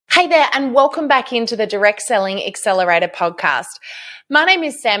Hey there, and welcome back into the Direct Selling Accelerator podcast. My name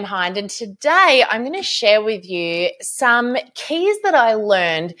is Sam Hind, and today I'm going to share with you some keys that I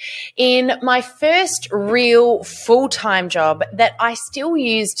learned in my first real full-time job that I still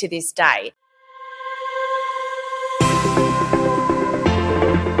use to this day.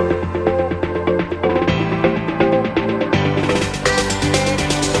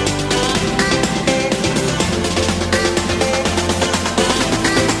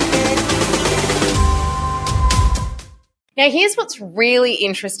 Now, here's what's really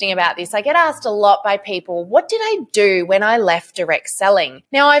interesting about this. I get asked a lot by people, what did I do when I left direct selling?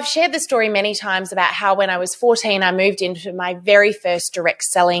 Now, I've shared the story many times about how when I was 14, I moved into my very first direct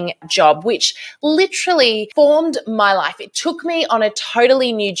selling job, which literally formed my life. It took me on a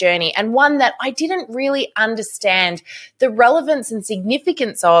totally new journey, and one that I didn't really understand the relevance and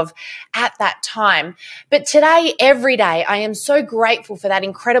significance of at that time. But today, every day, I am so grateful for that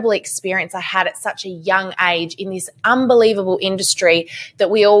incredible experience I had at such a young age in this unbelievable industry that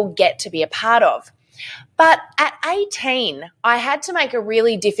we all get to be a part of. But at 18, I had to make a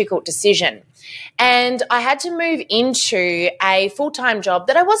really difficult decision, and I had to move into a full-time job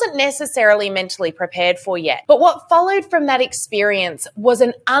that I wasn't necessarily mentally prepared for yet. But what followed from that experience was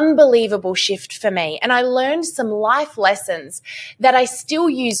an unbelievable shift for me, and I learned some life lessons that I still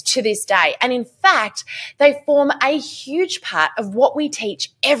use to this day. And in fact, they form a huge part of what we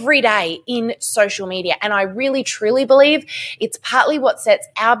teach every day in social media. And I really, truly believe it's partly what sets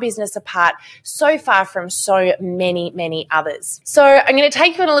our business apart so far from so many others. So I'm going to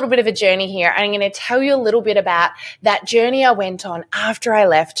take you on a little bit of a journey here, and I'm going to tell you a little bit about that journey I went on after I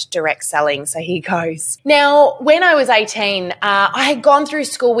left direct selling. So here goes. Now, when I was 18, I had gone through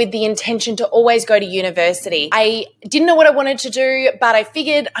school with the intention to always go to university. I didn't know what I wanted to do, but I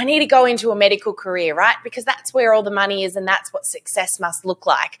figured I need to go into a medical career, right? Because that's where all the money is, and that's what success must look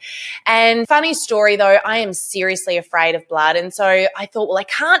like. And funny story though, I am seriously afraid of blood. And so I thought, well, I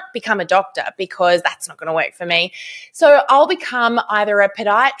can't become a doctor because that's not going to work for me. So I'll become either a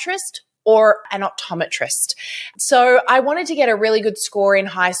podiatrist or an optometrist. So I wanted to get a really good score in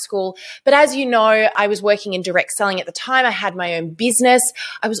high school. But as you know, I was working in direct selling at the time. I had my own business.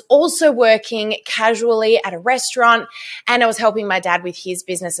 I was also working casually at a restaurant, and I was helping my dad with his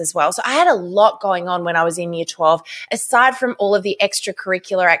business as well. So I had a lot going on when I was in year 12, aside from all of the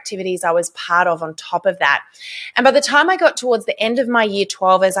extracurricular activities I was part of on top of that. And by the time I got towards the end of my year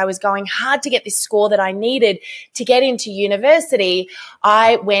 12, as I was going hard to get this score that I needed to get into university,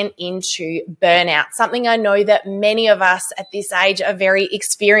 I went into burnout, something I know that many of us at this age are very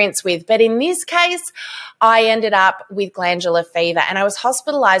experienced with. But in this case, I ended up with glandular fever, and I was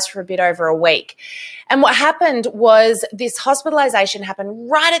hospitalized for a bit over a week. And what happened was this hospitalization happened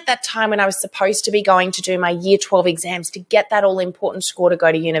right at that time when I was supposed to be going to do my year 12 exams to get that all important score to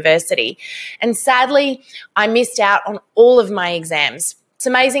go to university. And sadly, I missed out on all of my exams. It's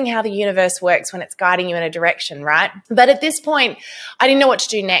amazing how the universe works when it's guiding you in a direction, right? But at this point, I didn't know what to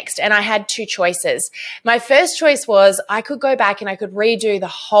do next, and I had two choices. My first choice was I could go back and I could redo the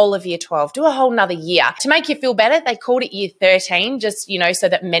whole of year 12, do a whole nother year. To make you feel better, they called it year 13, just, so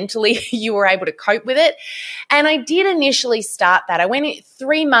that mentally you were able to cope with it. And I did initially start that. I went in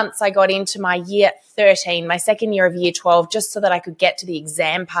 3 months, I got into my year 13, my second year of year 12, just so that I could get to the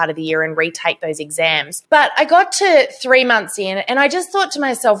exam part of the year and retake those exams. But I got to 3 months in, and I just thought to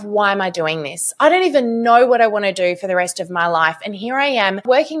myself, why am I doing this? I don't even know what I want to do for the rest of my life. And here I am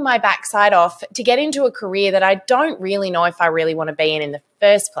working my backside off to get into a career that I don't really know if I really want to be in the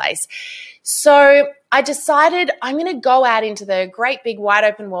first place. So I decided I'm going to go out into the great big wide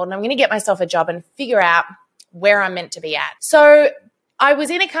open world, and I'm going to get myself a job and figure out where I'm meant to be at. So I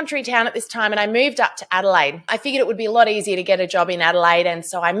was in a country town at this time, and I moved up to Adelaide. I figured it would be a lot easier to get a job in Adelaide, and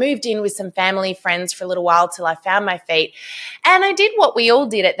so I moved in with some family friends for a little while till I found my feet. And I did what we all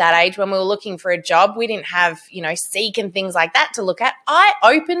did at that age when we were looking for a job. We didn't have, Seek and things like that to look at. I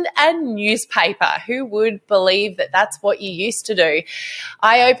opened a newspaper. Who would believe that that's what you used to do?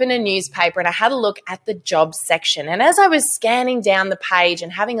 I opened a newspaper and I had a look at the jobs section. And as I was scanning down the page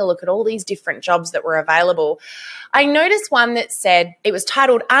and having a look at all these different jobs that were available, I noticed one that said, it was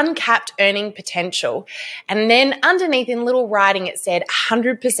titled Uncapped Earning Potential. And then underneath in little writing, it said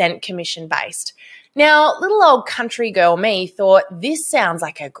 100% commission based. Now, little old country girl me thought this sounds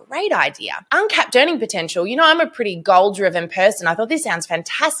like a great idea. Uncapped earning potential. I'm a pretty goal-driven person. I thought this sounds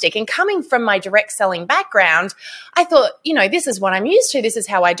fantastic. And coming from my direct selling background, I thought, this is what I'm used to. This is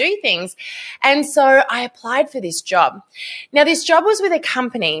how I do things. And so I applied for this job. Now, this job was with a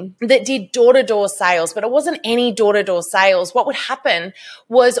company that did door-to-door sales, but it wasn't any door-to-door sales. What would happen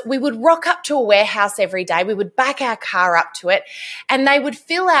was we would rock up to a warehouse every day. We would back our car up to it, and they would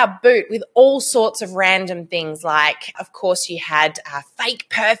fill our boot with all sorts of random things. Like, of course, you had fake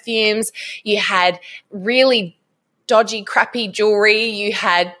perfumes, you had really dodgy, crappy jewelry, you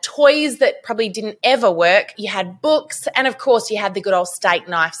had toys that probably didn't ever work, you had books, and of course you had the good old steak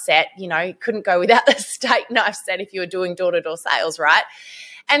knife set. Couldn't go without the steak knife set if you were doing door-to-door sales, right?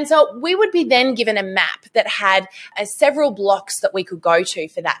 And so we would be then given a map that had several blocks that we could go to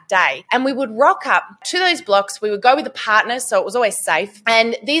for that day. And we would rock up to those blocks. We would go with a partner, so it was always safe.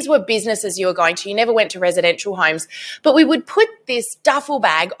 And these were businesses you were going to. You never went to residential homes. But we would put this duffel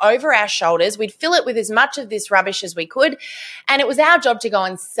bag over our shoulders. We'd fill it with as much of this rubbish as we could. And it was our job to go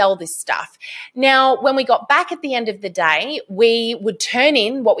and sell this stuff. Now, when we got back at the end of the day, we would turn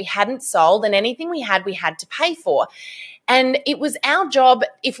in what we hadn't sold, and anything we had to pay for. And it was our job,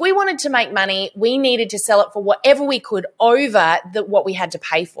 if we wanted to make money, we needed to sell it for whatever we could over what we had to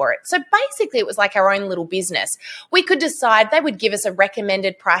pay for it. So basically, it was like our own little business. We could decide, they would give us a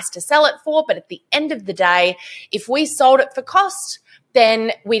recommended price to sell it for, but at the end of the day, if we sold it for cost,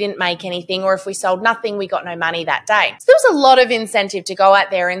 then we didn't make anything, or if we sold nothing, we got no money that day. So there was a lot of incentive to go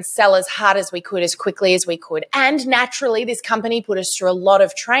out there and sell as hard as we could, as quickly as we could. And naturally, this company put us through a lot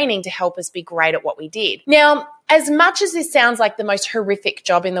of training to help us be great at what we did. Now, as much as this sounds like the most horrific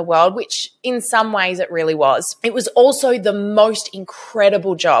job in the world, which in some ways it really was, it was also the most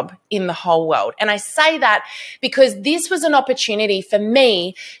incredible job in the whole world. And I say that because this was an opportunity for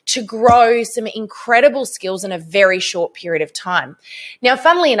me to grow some incredible skills in a very short period of time. Now,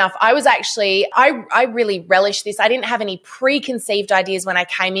 funnily enough, I really relished this. I didn't have any preconceived ideas when I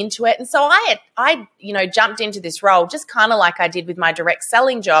came into it. And so I jumped into this role just kind of like I did with my direct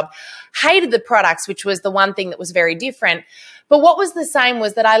selling job. Hated the products, which was the one thing that was very different. But what was the same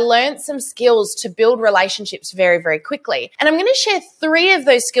was that I learned some skills to build relationships very, very quickly. And I'm going to share 3 of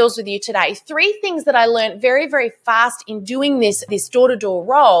those skills with you today. 3 things that I learned very, very fast in doing this door-to-door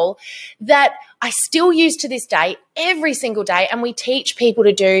role that I still use to this day, every single day, and we teach people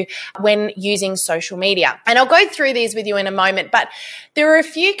to do when using social media. And I'll go through these with you in a moment, but there are a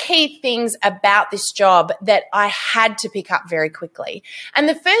few key things about this job that I had to pick up very quickly. And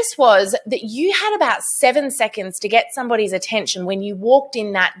the first was that you had about 7 seconds to get somebody's attention when you walked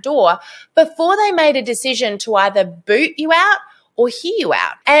in that door before they made a decision to either boot you out or hear you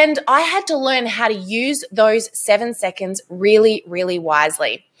out. And I had to learn how to use those 7 seconds really, really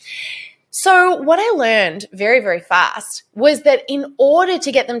wisely. So what I learned very, very fast was that in order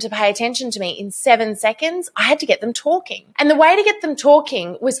to get them to pay attention to me in 7 seconds, I had to get them talking. And the way to get them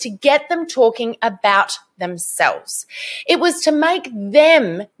talking was to get them talking about themselves. It was to make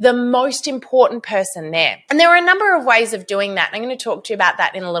them the most important person there. And there were a number of ways of doing that. And I'm going to talk to you about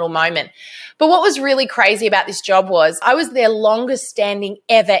that in a little moment. But what was really crazy about this job was I was their longest standing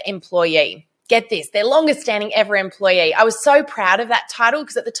ever employee. Get this, their longest standing ever employee. I was so proud of that title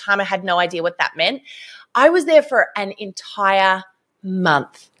because at the time I had no idea what that meant. I was there for an entire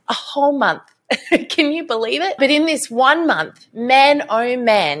month, a whole month. Can you believe it? But in this 1 month, man, oh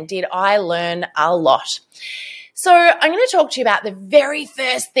man, did I learn a lot. So I'm going to talk to you about the very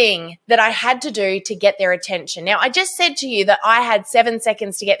first thing that I had to do to get their attention. Now, I just said to you that I had 7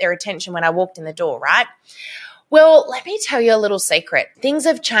 seconds to get their attention when I walked in the door, right? Well, let me tell you a little secret. Things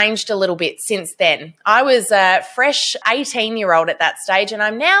have changed a little bit since then. I was a fresh 18-year-old at that stage, and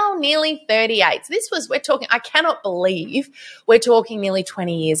I'm now nearly 38. So I cannot believe we're talking nearly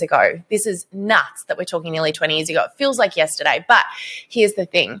 20 years ago. This is nuts that we're talking nearly 20 years ago. It feels like yesterday, but here's the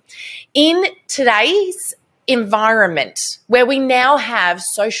thing. In today's environment where we now have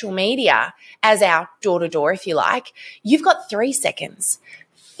social media as our door-to-door, if you like, you've got 3 seconds.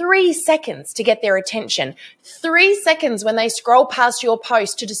 3 seconds to get their attention. 3 seconds when they scroll past your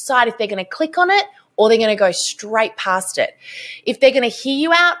post to decide if they're going to click on it or they're going to go straight past it. If they're going to hear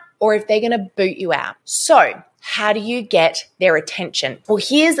you out or if they're going to boot you out. So how do you get their attention? Well,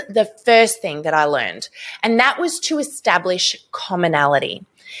 here's the first thing that I learned, and that was to establish commonality.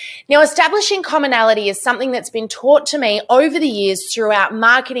 Now, establishing commonality is something that's been taught to me over the years throughout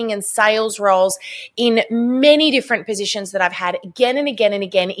marketing and sales roles in many different positions that I've had again and again and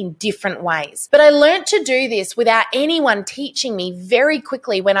again in different ways. But I learned to do this without anyone teaching me very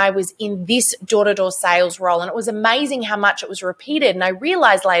quickly when I was in this door-to-door sales role. And it was amazing how much it was repeated. And I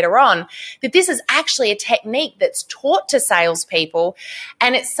realized later on that this is actually a technique that's taught to salespeople.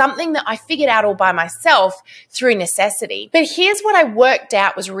 And it's something that I figured out all by myself through necessity. But here's what I worked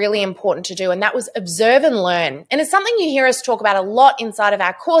out was really important to do, and that was observe and learn. And it's something you hear us talk about a lot inside of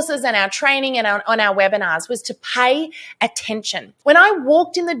our courses and our training and on our webinars, was to pay attention. When I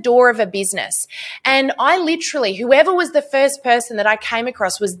walked in the door of a business, and I literally, whoever was the first person that I came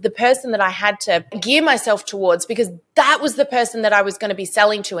across was the person that I had to gear myself towards, because that was the person that I was going to be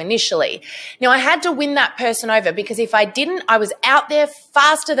selling to initially. Now, I had to win that person over, because if I didn't, I was out there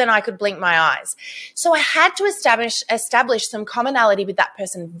faster than I could blink my eyes. So I had to establish some commonality with that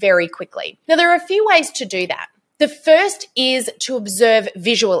person very quickly. Now, there are a few ways to do that. The first is to observe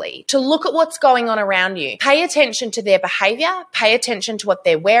visually, to look at what's going on around you. Pay attention to their behavior, pay attention to what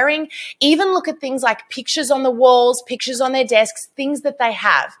they're wearing, even look at things like pictures on the walls, pictures on their desks, things that they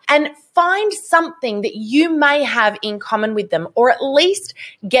have, and find something that you may have in common with them, or at least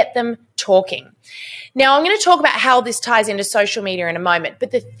get them talking. Now, I'm going to talk about how this ties into social media in a moment,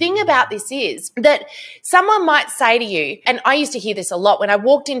 but the thing about this is that someone might say to you, and I used to hear this a lot when I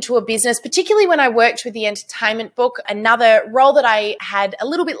walked into a business, particularly when I worked with the Entertainment Book, another role that I had a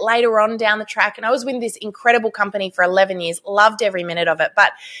little bit later on down the track, and I was with this incredible company for 11 years, loved every minute of it.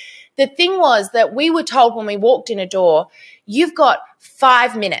 But the thing was that we were told when we walked in a door, you've got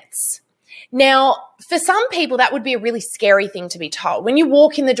 5 minutes. Now, for some people, that would be a really scary thing to be told. When you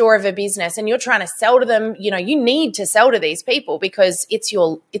walk in the door of a business and you're trying to sell to them, you need to sell to these people because it's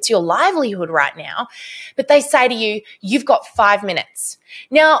your livelihood right now. But they say to you, you've got 5 minutes.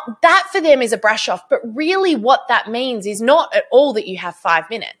 Now, that for them is a brush off, but really what that means is not at all that you have 5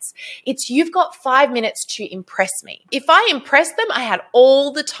 minutes. It's you've got 5 minutes to impress me. If I impressed them, I had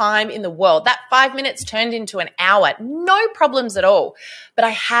all the time in the world. That 5 minutes turned into an hour, no problems at all. But I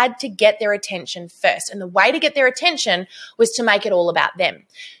had to get their attention first. And the way to get their attention was to make it all about them.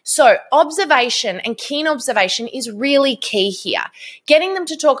 So observation and keen observation is really key here. Getting them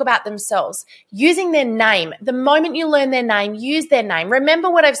to talk about themselves, using their name. The moment you learn their name, use their name. Remember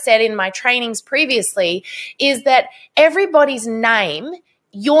what I've said in my trainings previously is that everybody's name,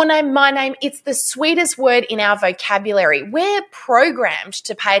 your name, my name, it's the sweetest word in our vocabulary. We're programmed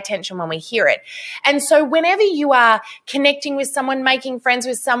to pay attention when we hear it. And so whenever you are connecting with someone, making friends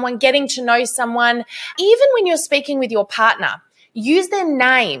with someone, getting to know someone, even when you're speaking with your partner, use their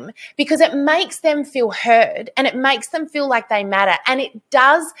name because it makes them feel heard and it makes them feel like they matter. And it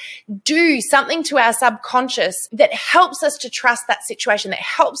does do something to our subconscious that helps us to trust that situation, that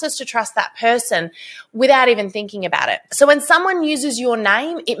helps us to trust that person without even thinking about it. So when someone uses your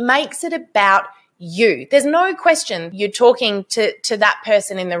name, it makes it about you. There's no question you're talking to that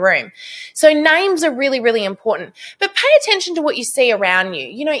person in the room. So names are really, really important. But pay attention to what you see around you.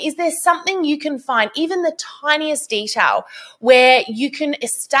 Is there something you can find, even the tiniest detail, where you can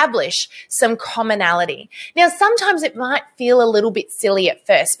establish some commonality? Now, sometimes it might feel a little bit silly at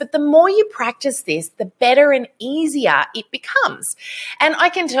first, but the more you practice this, the better and easier it becomes. And I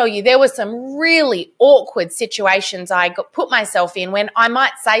can tell you there were some really awkward situations I put myself in when I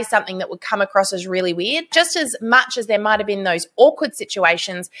might say something that would come across as really weird. Just as much as there might have been those awkward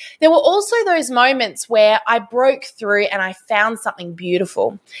situations, there were also those moments where I broke through and I found something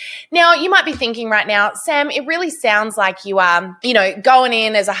beautiful. Now, you might be thinking right now, Sam, it really sounds like you are, going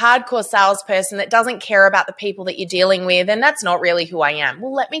in as a hardcore salesperson that doesn't care about the people that you're dealing with, and that's not really who I am.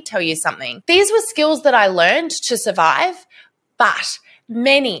 Well, let me tell you something. These were skills that I learned to survive, but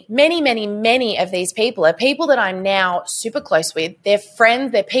many of these people are people that I'm now super close with. They're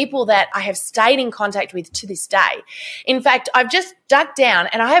friends. They're people that I have stayed in contact with to this day. In fact, I've just dug down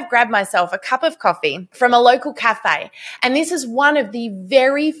and I have grabbed myself a cup of coffee from a local cafe. And this is one of the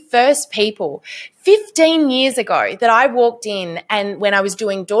very first people 15 years ago that I walked in, and when I was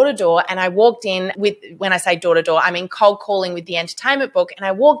doing door-to-door, and I walked in with, when I say door-to-door, I mean cold calling with the Entertainment Book, and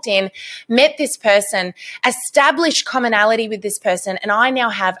I walked in, met this person, established commonality with this person, and I now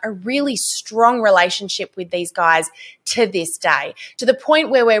have a really strong relationship with these guys to this day, to the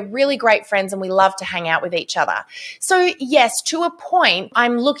point where we're really great friends and we love to hang out with each other. So yes, to a point,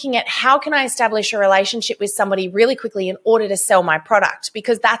 I'm looking at how can I establish a relationship with somebody really quickly in order to sell my product,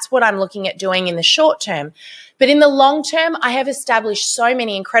 because that's what I'm looking at doing in the short term. But in the long term, I have established so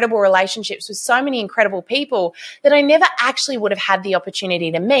many incredible relationships with so many incredible people that I never actually would have had the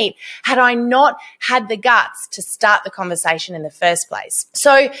opportunity to meet had I not had the guts to start the conversation in the first place.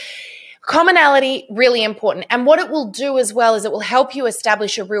 So commonality, really important. And what it will do as well is it will help you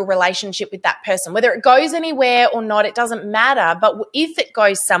establish a real relationship with that person. Whether it goes anywhere or not, it doesn't matter. But if it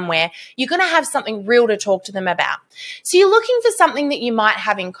goes somewhere, you're going to have something real to talk to them about. So you're looking for something that you might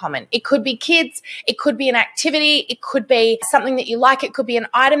have in common. It could be kids. It could be an activity. It could be something that you like. It could be an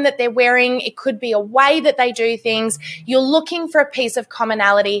item that they're wearing. It could be a way that they do things. You're looking for a piece of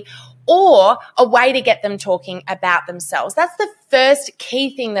commonality or a way to get them talking about themselves. That's the first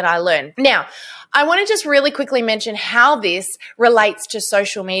key thing that I learned. Now, I want to just really quickly mention how this relates to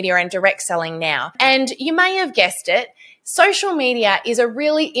social media and direct selling now. And you may have guessed it, social media is a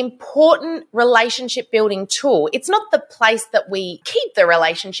really important relationship building tool. It's not the place that we keep the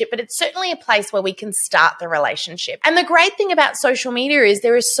relationship, but it's certainly a place where we can start the relationship. And the great thing about social media is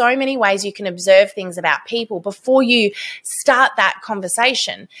there are so many ways you can observe things about people before you start that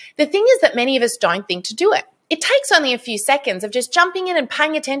conversation. The thing is that many of us don't think to do it. It takes only a few seconds of just jumping in and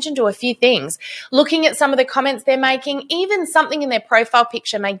paying attention to a few things, looking at some of the comments they're making, even something in their profile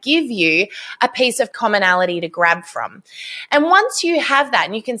picture may give you a piece of commonality to grab from. And once you have that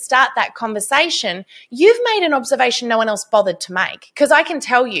and you can start that conversation, you've made an observation no one else bothered to make. Because I can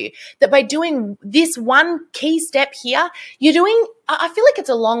tell you that by doing this one key step here, I feel like it's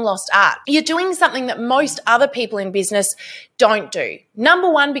a long lost art. You're doing something that most other people in business don't do.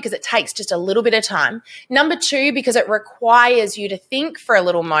 Number one, because it takes just a little bit of time. Number two, because it requires you to think for a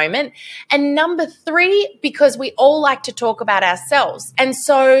little moment. And number three, because we all like to talk about ourselves. And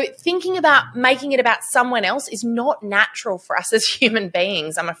so thinking about making it about someone else is not natural for us as human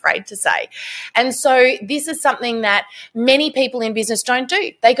beings, I'm afraid to say. And so this is something that many people in business don't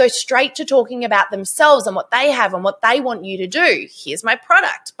do. They go straight to talking about themselves and what they have and what they want you to do. Here's my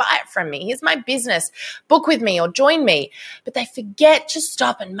product, buy it from me. Here's my business, book with me or join me. But they forget to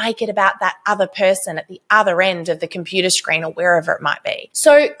stop and make it about that other person at the other end of the computer screen or wherever it might be.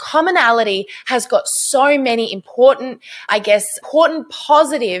 So commonality has got so many important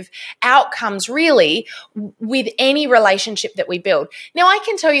positive outcomes really with any relationship that we build. Now, I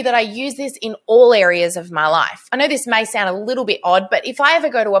can tell you that I use this in all areas of my life. I know this may sound a little bit odd, but if I ever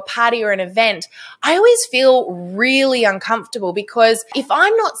go to a party or an event, I always feel really uncomfortable because if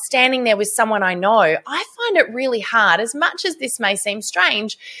I'm not standing there with someone I know, I find it really hard, as much as this may seem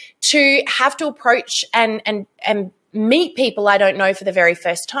strange, to have to approach and meet people I don't know for the very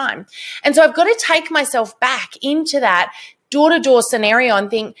first time. And so I've got to take myself back into that door-to-door scenario and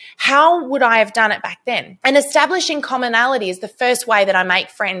think, how would I have done it back then? And establishing commonality is the first way that I make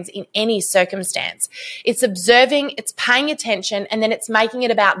friends in any circumstance. It's observing, it's paying attention, and then it's making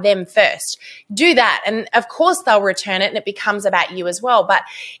it about them first. Do that, and of course they'll return it, and it becomes about you as well. But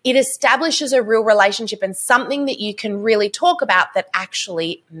it establishes a real relationship and something that you can really talk about that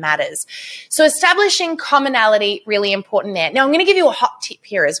actually matters. So establishing commonality, really important there. Now, I'm going to give you a hot tip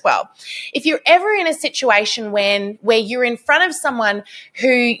here as well. If you're ever in a situation where you're in front of someone who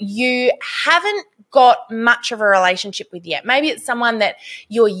you haven't got much of a relationship with yet. Maybe it's someone that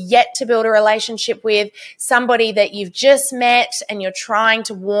you're yet to build a relationship with, somebody that you've just met and you're trying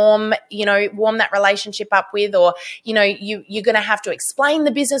to warm that relationship up with, or, you're going to have to explain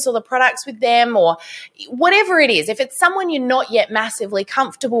the business or the products with them, or whatever it is. If it's someone you're not yet massively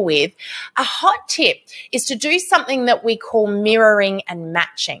comfortable with, a hot tip is to do something that we call mirroring and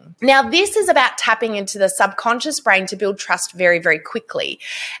matching. Now, this is about tapping into the subconscious brain to build trust very, very quickly.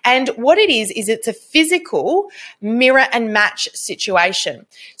 And what it is it's a physical mirror and match situation.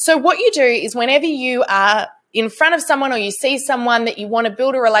 So what you do is whenever you are in front of someone or you see someone that you want to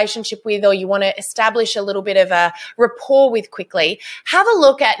build a relationship with or you want to establish a little bit of a rapport with quickly, have a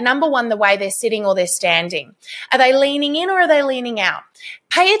look at, number one, the way they're sitting or they're standing. Are they leaning in or are they leaning out?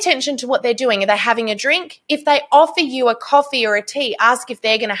 Pay attention to what they're doing. Are they having a drink? If they offer you a coffee or a tea, ask if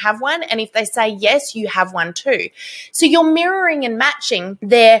they're going to have one. And if they say yes, you have one too. So you're mirroring and matching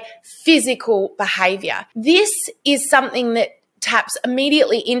their physical behavior. This is something that taps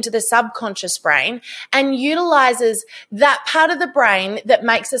immediately into the subconscious brain and utilizes that part of the brain that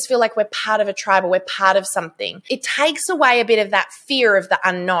makes us feel like we're part of a tribe or we're part of something. It takes away a bit of that fear of the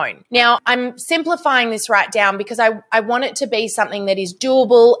unknown. Now, I'm simplifying this right down because I want it to be something that is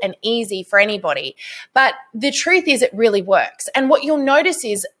doable and easy for anybody. But the truth is it really works. And what you'll notice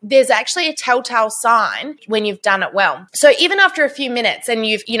is there's actually a telltale sign when you've done it well. So even after a few minutes and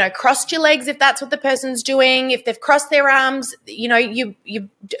you've, crossed your legs, if that's what the person's doing, if they've crossed their arms, you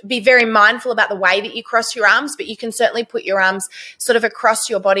be very mindful about the way that you cross your arms, but you can certainly put your arms sort of across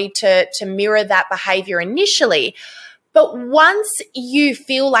your body to mirror that behavior initially. But once you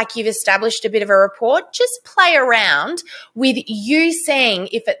feel like you've established a bit of a rapport, just play around with you seeing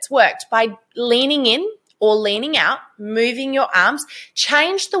if it's worked by leaning in or leaning out, moving your arms.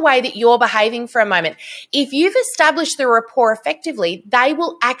 Change the way that you're behaving for a moment. If you've established the rapport effectively, they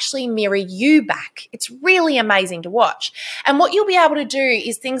will actually mirror you back. It's really amazing to watch. And what you'll be able to do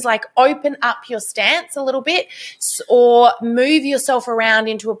is things like open up your stance a little bit or move yourself around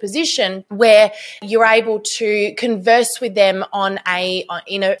into a position where you're able to converse with them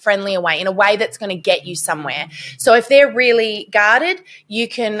in a friendlier way, in a way that's going to get you somewhere. So if they're really guarded, you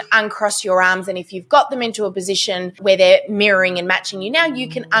can uncross your arms, and if you've got them into a position where they're mirroring and matching you now, you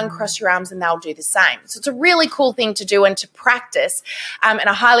can uncross your arms and they'll do the same. So it's a really cool thing to do and to practice, and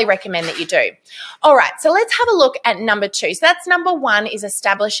I highly recommend that you do. All right, so let's have a look at number 2. So that's number 1, is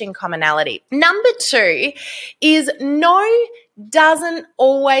establishing commonality. Number 2 is no doesn't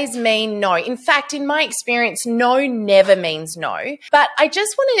always mean no. In fact, in my experience, no never means no. But I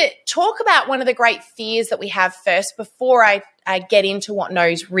just want to talk about one of the great fears that we have first before I get into what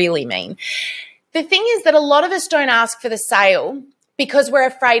no's really mean. The thing is that a lot of us don't ask for the sale because we're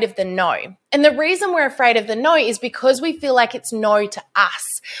afraid of the no. And the reason we're afraid of the no is because we feel like it's no to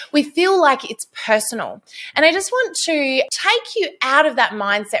us. We feel like it's personal. And I just want to take you out of that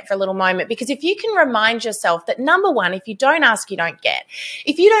mindset for a little moment, because if you can remind yourself that, number 1, if you don't ask, you don't get.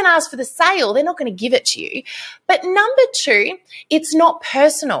 If you don't ask for the sale, they're not going to give it to you. But number 2, it's not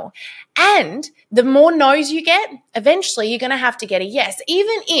personal. And the more no's you get, eventually you're going to have to get a yes.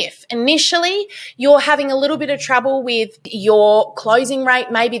 Even if initially you're having a little bit of trouble with your closing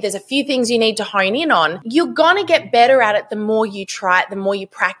rate, maybe there's a few things you need to hone in on, you're going to get better at it the more you try it, the more you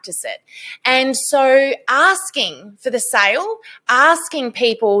practice it. And so asking for the sale, asking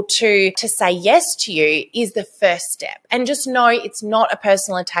people to say yes to you is the first step. And just know it's not a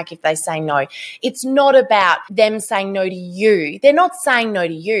personal attack if they say no. It's not about them saying no to you. They're not saying no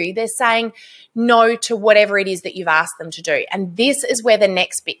to you. They're saying no to whatever it is that you've asked them to do. And this is where the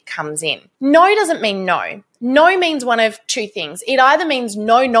next bit comes in. No doesn't mean no. No means one of 2 things. It either means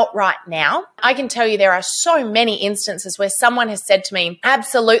no, not right now. I can tell you there are so many instances where someone has said to me,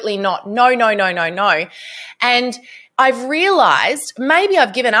 absolutely not, no, no, no, no, no. And I've realized, maybe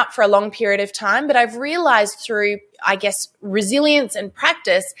I've given up for a long period of time, but I've realized through, I guess, resilience and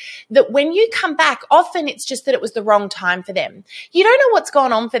practice that when you come back, often it's just that it was the wrong time for them. You don't know what's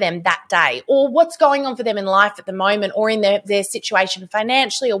going on for them that day, or what's going on for them in life at the moment, or in their situation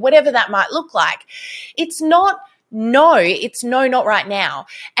financially, or whatever that might look like. It's not no, it's no, not right now.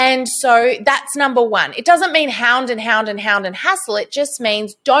 And so that's number 1. It doesn't mean hound and hassle. It just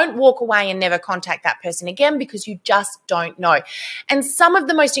means don't walk away and never contact that person again, because you just don't know. And some of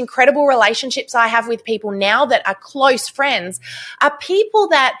the most incredible relationships I have with people now that are close friends are people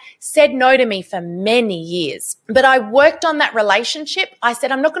that said no to me for many years. But I worked on that relationship. I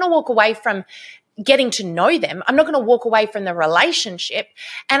said, I'm not going to walk away from getting to know them. I'm not going to walk away from the relationship,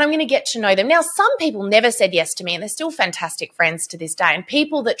 and I'm going to get to know them. Now, some people never said yes to me, and they're still fantastic friends to this day, and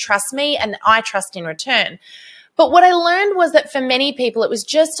people that trust me and I trust in return. But what I learned was that for many people, it was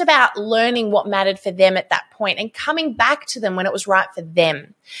just about learning what mattered for them at that point and coming back to them when it was right for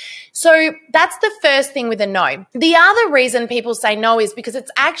them. So that's the first thing with a no. The other reason people say no is because it's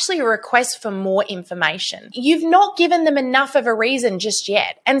actually a request for more information. You've not given them enough of a reason just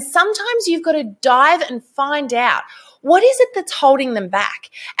yet. And sometimes you've got to dive and find out, what is it that's holding them back?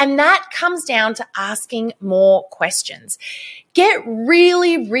 And that comes down to asking more questions. Get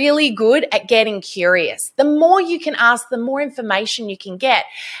really, really good at getting curious. The more you can ask, the more information you can get.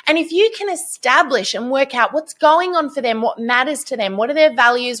 And if you can establish and work out what's going on for them, what matters to them, what are their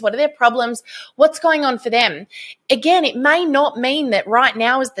values, what are their problems, what's going on for them, again, it may not mean that right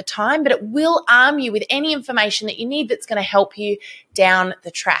now is the time, but it will arm you with any information that you need that's going to help you down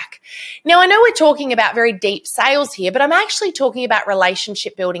the track. Now, I know we're talking about very deep sales here, but I'm actually talking about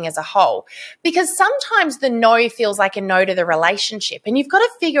relationship building as a whole, because sometimes the no feels like a no to the relationship, and you've got to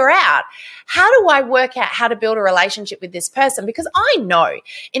figure out, how do I work out how to build a relationship with this person? Because I know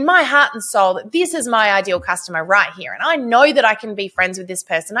in my heart and soul that this is my ideal customer right here, and I know that I can be friends with this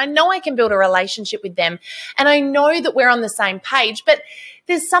person. I know I can build a relationship with them, and I know that we're on the same page, but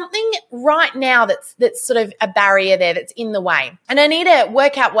there's something right now that's sort of a barrier there that's in the way. And I need to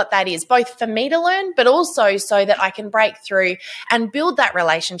work out what that is, both for me to learn, but also so that I can break through and build that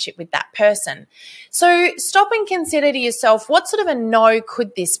relationship with that person. So stop and consider to yourself, what sort of a no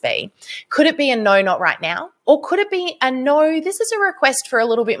could this be? Could it be a no, not right now? Or could it be a no, this is a request for a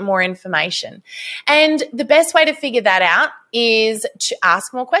little bit more information? And the best way to figure that out is to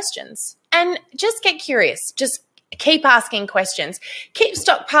ask more questions and just get curious. Just keep asking questions. Keep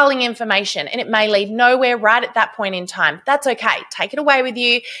stockpiling information, and it may lead nowhere right at that point in time. That's okay. Take it away with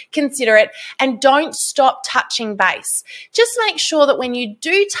you, consider it, and don't stop touching base. Just make sure that when you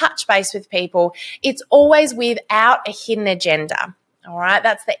do touch base with people, it's always without a hidden agenda. All right,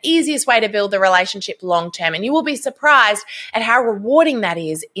 that's the easiest way to build the relationship long term, and you will be surprised at how rewarding that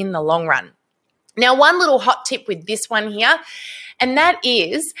is in the long run. Now, one little hot tip with this one here, and that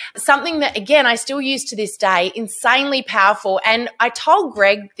is something that, again, I still use to this day, insanely powerful. And I told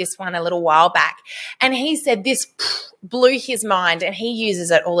Greg this one a little while back, and he said this blew his mind, and he uses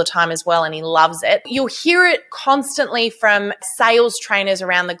it all the time as well, and he loves it. You'll hear it constantly from sales trainers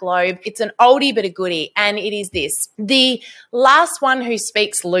around the globe. It's an oldie but a goodie, and it is this: the last one who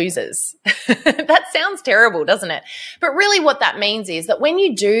speaks loses. That sounds terrible, doesn't it? But really what that means is that when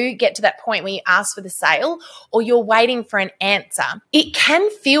you do get to that point where you ask for the sale or you're waiting for an answer, it can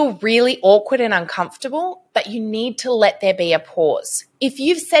feel really awkward and uncomfortable, but you need to let there be a pause. If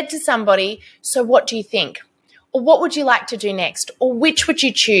you've said to somebody, so what do you think? Or what would you like to do next? Or which would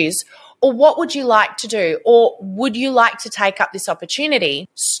you choose? Or what would you like to do? Or would you like to take up this opportunity?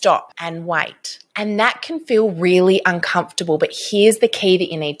 Stop and wait. And that can feel really uncomfortable, but here's the key that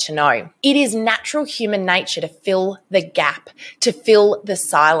you need to know. It is natural human nature to fill the gap, to fill the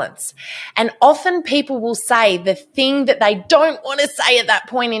silence. And often people will say the thing that they don't want to say at that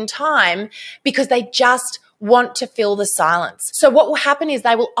point in time because they just want to fill the silence. So what will happen is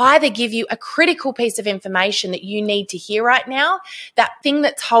they will either give you a critical piece of information that you need to hear right now, that thing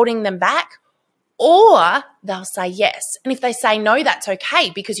that's holding them back, or they'll say yes. And if they say no, that's okay,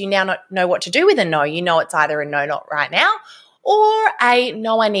 because you now know what to do with a no. You know it's either a no, not right now, or a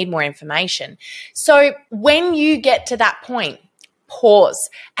no, I need more information. So when you get to that point, pause.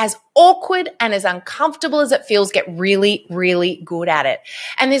 As awkward and as uncomfortable as it feels, get really, really good at it.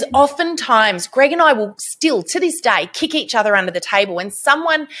 And there's often times Greg and I will still, to this day, kick each other under the table when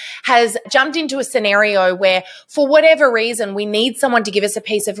someone has jumped into a scenario where, for whatever reason, we need someone to give us a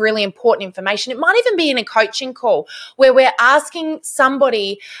piece of really important information. It might even be in a coaching call where we're asking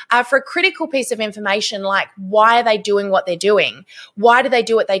somebody for a critical piece of information, like why are they doing what they're doing? Why do they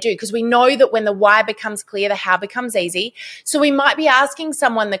do what they do? Because we know that when the why becomes clear, the how becomes easy. So we might be asking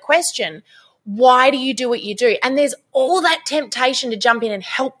someone the question, why do you do what you do? And there's all that temptation to jump in and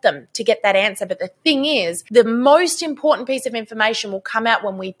help them to get that answer. But the thing is, the most important piece of information will come out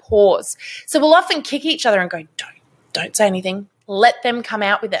when we pause. So we'll often kick each other and go, don't say anything. Let them come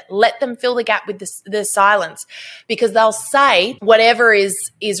out with it. Let them fill the gap with the silence, because they'll say whatever is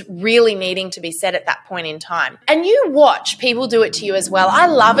really needing to be said at that point in time. And you watch people do it to you as well. I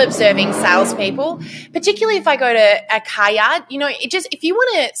love observing salespeople, particularly if I go to a car yard. You know, if you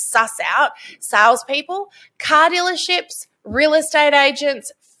want to suss out salespeople, car dealerships, real estate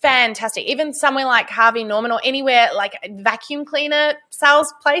agents, fantastic. Even somewhere like Harvey Norman or anywhere like vacuum cleaner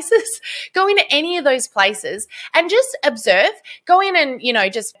sales places, go into any of those places and just observe. Go in and,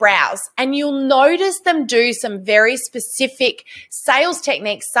 just browse, and you'll notice them do some very specific sales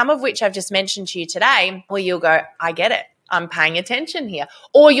techniques, some of which I've just mentioned to you today, where you'll go, I get it. I'm paying attention here.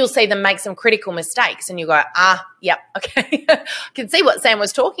 Or you'll see them make some critical mistakes and you go, yep, okay. I can see what Sam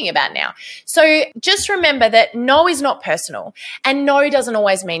was talking about now. So just remember that no is not personal, and no doesn't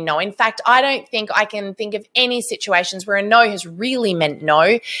always mean no. In fact, I don't think I can think of any situations where a no has really meant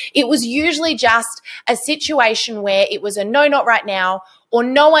no. It was usually just a situation where it was a no, not right now, or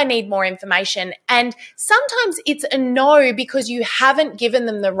no, I need more information. And sometimes it's a no because you haven't given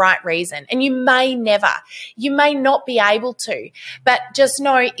them the right reason, and you may not be able to, but just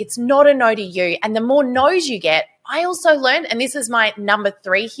know it's not a no to you. And the more no's you get, I also learned, and this is my number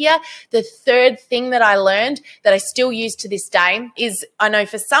 3 here, the third thing that I learned that I still use to this day is, I know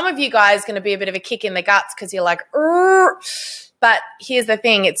for some of you guys going to be a bit of a kick in the guts because you're like, but here's the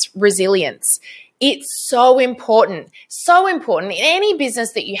thing, it's resilience. It's so important in any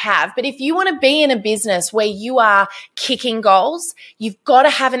business that you have. But if you want to be in a business where you are kicking goals, you've got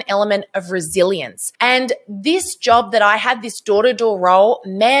to have an element of resilience. And this job that I had, this door-to-door role,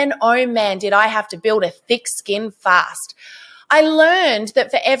 man, oh man, did I have to build a thick skin fast. I learned that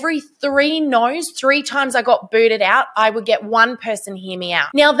for every 3 no's, 3 times I got booted out, I would get 1 person hear me out.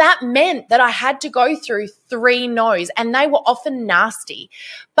 Now that meant that I had to go through 3 no's, and they were often nasty.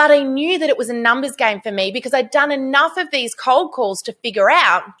 But I knew that it was a numbers game for me because I'd done enough of these cold calls to figure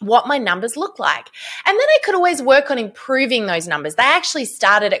out what my numbers look like. And then I could always work on improving those numbers. They actually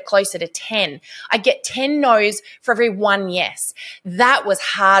started at closer to 10. I get 10 no's for every 1 yes. That was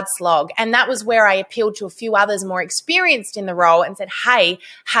hard slog. And that was where I appealed to a few others more experienced in the role and said, hey,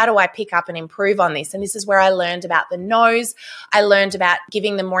 how do I pick up and improve on this? And this is where I learned about the no's. I learned about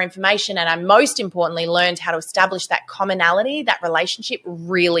giving them more information. And I most importantly learned how to establish that commonality, that relationship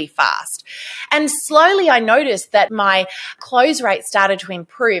really fast. And slowly I noticed that my close rate started to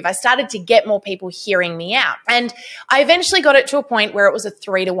improve. I started to get more people hearing me out. And I eventually got it to a point where it was a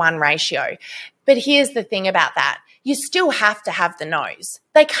 3-to-1 ratio. But here's the thing about that. You still have to have the no's.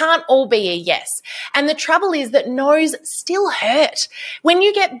 They can't all be a yes. And the trouble is that no's still hurt. When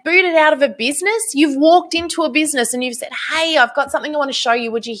you get booted out of a business, you've walked into a business and you've said, hey, I've got something I want to show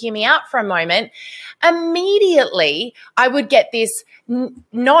you. Would you hear me out for a moment? Immediately, I would get this,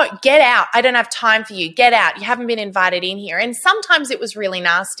 no, get out. I don't have time for you. Get out. You haven't been invited in here. And sometimes it was really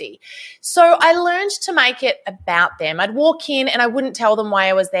nasty. So I learned to make it about them. I'd walk in and I wouldn't tell them why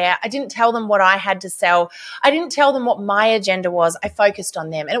I was there. I didn't tell them what I had to sell. I didn't tell them what my agenda was. I focused on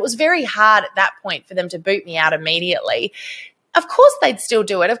them. And it was very hard at that point for them to boot me out immediately. Of course, they'd still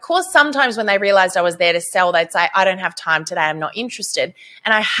do it. Of course, sometimes when they realized I was there to sell, they'd say, I don't have time today. I'm not interested.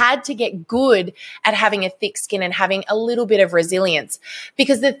 And I had to get good at having a thick skin and having a little bit of resilience,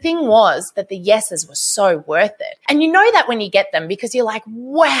 because the thing was that the yeses were so worth it. And you know that when you get them, because you're like,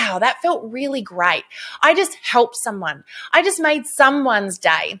 wow, that felt really great. I just helped someone. I just made someone's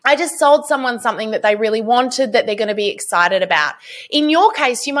day. I just sold someone something that they really wanted, that they're going to be excited about. In your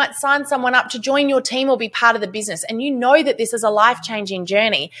case, you might sign someone up to join your team or be part of the business, and you know that this is a life-changing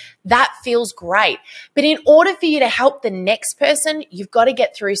journey. That feels great. But in order for you to help the next person, you've got to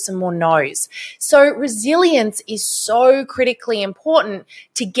get through some more no's. So resilience is so critically important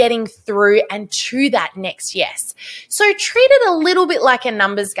to getting through and to that next yes. So treat it a little bit like a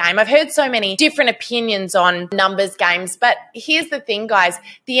numbers game. I've heard so many different opinions on numbers games, but here's the thing, guys. At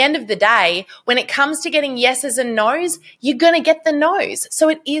the end of the day, when it comes to getting yeses and no's, you're going to get the no's. So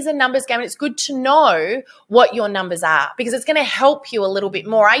it is a numbers game, and it's good to know what your numbers are, because it's going to help you a little bit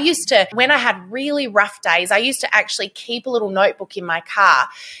more. I used to, when I had really rough days, I used to actually keep a little notebook in my car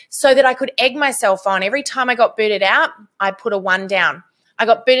so that I could egg myself on. Every time I got booted out, I put a 1 down. I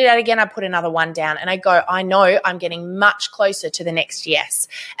got booted out again, I put another 1 down, and I go, I know I'm getting much closer to the next yes.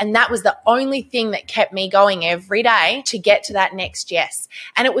 And that was the only thing that kept me going every day to get to that next yes.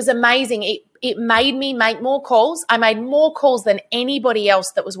 And it was amazing. It made me make more calls. I made more calls than anybody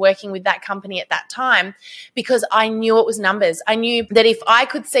else that was working with that company at that time, because I knew it was numbers. I knew that if I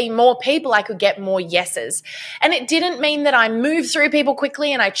could see more people, I could get more yeses. And it didn't mean that I moved through people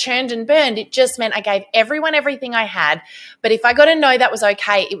quickly and I churned and burned. It just meant I gave everyone everything I had. But if I got a no, that was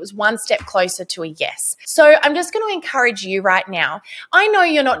okay. It was one step closer to a yes. So I'm just going to encourage you right now. I know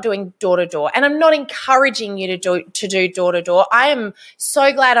you're not doing door-to-door, and I'm not encouraging you to do door-to-door. I am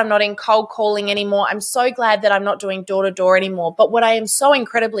so glad I'm not in cold calling anymore. I'm so glad that I'm not doing door-to-door anymore. But what I am so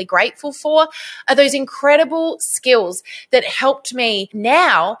incredibly grateful for are those incredible skills that helped me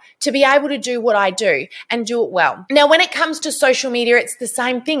now to be able to do what I do and do it well. Now, when it comes to social media, it's the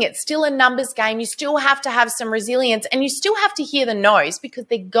same thing. It's still a numbers game. You still have to have some resilience, and you still have to hear the no's, because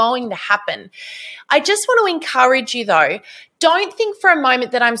they're going to happen. I just want to encourage you though, don't think for a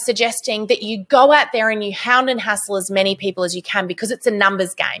moment that I'm suggesting that you go out there and you hound and hassle as many people as you can, because it's a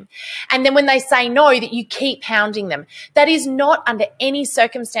numbers game. And then when they say no, that you keep hounding them. That is not under any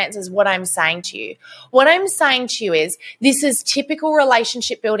circumstances what I'm saying to you. What I'm saying to you is this is typical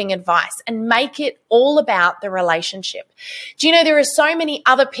relationship building advice, and make it all about the relationship. Do you know there are so many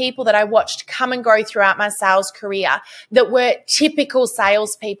other people that I watched come and go throughout my sales career that were typical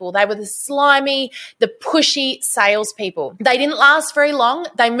salespeople. They were the slimy, the pushy salespeople. They didn't last very long.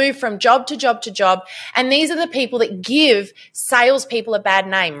 They moved from job to job to job. And these are the people that give salespeople a bad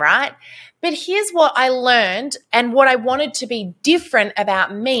name, right? But here's what I learned and what I wanted to be different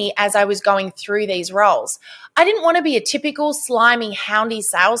about me as I was going through these roles. I didn't want to be a typical slimy, houndy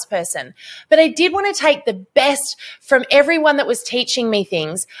salesperson, but I did want to take the best from everyone that was teaching me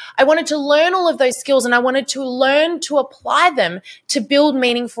things. I wanted to learn all of those skills, and I wanted to learn to apply them to build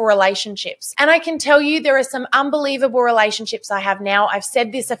meaningful relationships. And I can tell you there are some unbelievable relationships I have now. I've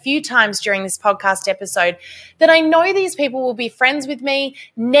said this a few times during this podcast episode, that I know these people will be friends with me,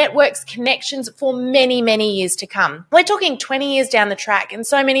 networks, connections for many, many years to come. We're talking 20 years down the track, and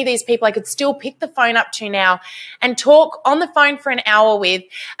so many of these people I could still pick the phone up to now and talk on the phone for an hour with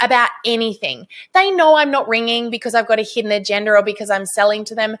about anything. They know I'm not ringing because I've got a hidden agenda or because I'm selling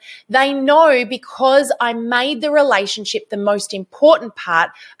to them. They know because I made the relationship the most important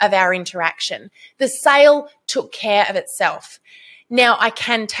part of our interaction. The sale took care of itself. Now, I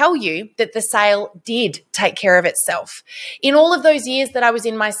can tell you that the sale did take care of itself. In all of those years that I was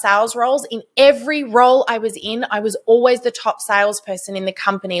in my sales roles, in every role I was in, I was always the top salesperson in the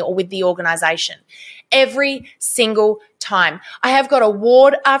company or with the organization. Every single time. I have got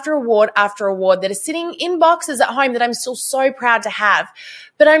award after award after award that are sitting in boxes at home that I'm still so proud to have.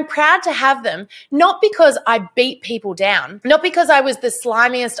 But I'm proud to have them not because I beat people down, not because I was the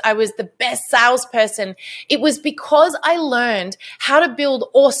slimiest, I was the best salesperson. It was because I learned how to build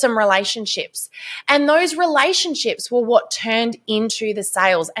awesome relationships. And those relationships were what turned into the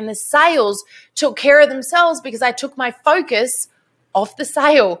sales. And the sales took care of themselves because I took my focus off the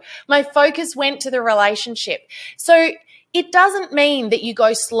sale. My focus went to the relationship. So it doesn't mean that you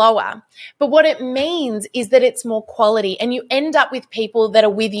go slower, but what it means is that it's more quality and you end up with people that are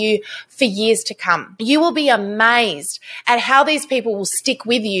with you for years to come. You will be amazed at how these people will stick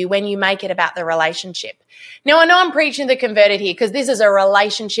with you when you make it about the relationship. Now, I know I'm preaching to the converted here because this is a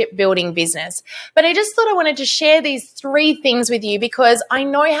relationship building business, but I just thought I wanted to share these 3 things with you because I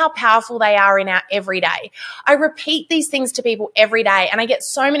know how powerful they are in our everyday. I repeat these things to people every day and I get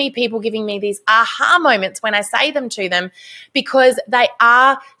so many people giving me these aha moments when I say them to them because they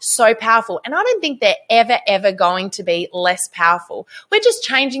are so powerful. And I don't think they're ever going to be less powerful. We're just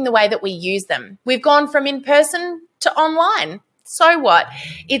changing the way that we use them. We've gone from in person to online. So what?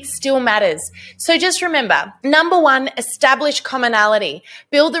 It still matters. So just remember, number 1, establish commonality.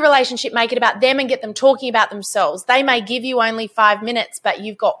 Build the relationship, make it about them and get them talking about themselves. They may give you only 5 minutes, but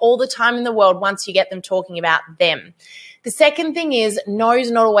you've got all the time in the world once you get them talking about them. The second thing is no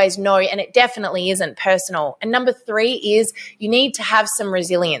is not always no, and it definitely isn't personal. And number 3 is you need to have some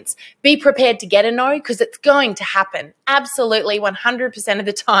resilience. Be prepared to get a no because it's going to happen. Absolutely, 100% of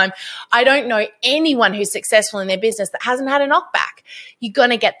the time. I don't know anyone who's successful in their business that hasn't had a knockback. You're going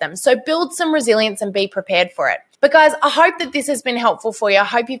to get them. So build some resilience and be prepared for it. But guys, I hope that this has been helpful for you. I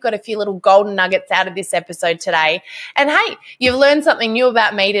hope you've got a few little golden nuggets out of this episode today. And hey, you've learned something new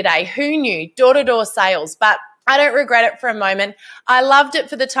about me today. Who knew? Door-to-door sales. But I don't regret it for a moment. I loved it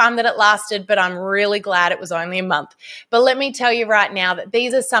for the time that it lasted, but I'm really glad it was only a month. But let me tell you right now that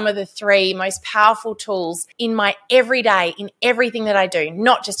these are some of the 3 most powerful tools in my everyday, in everything that I do,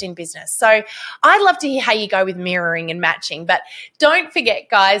 not just in business. So I'd love to hear how you go with mirroring and matching. But don't forget,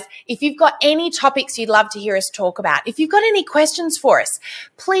 guys, if you've got any topics you'd love to hear us talk about, if you've got any questions for us,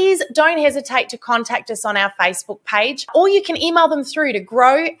 please don't hesitate to contact us on our Facebook page, or you can email them through to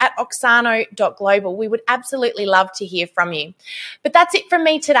grow@oxano.global. We would absolutely love to hear from you. But that's it from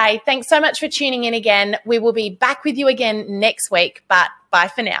me today. Thanks so much for tuning in again. We will be back with you again next week, but bye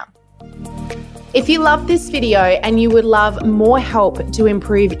for now. If you love this video and you would love more help to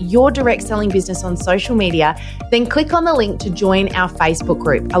improve your direct selling business on social media, then click on the link to join our Facebook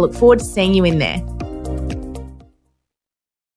group. I look forward to seeing you in there.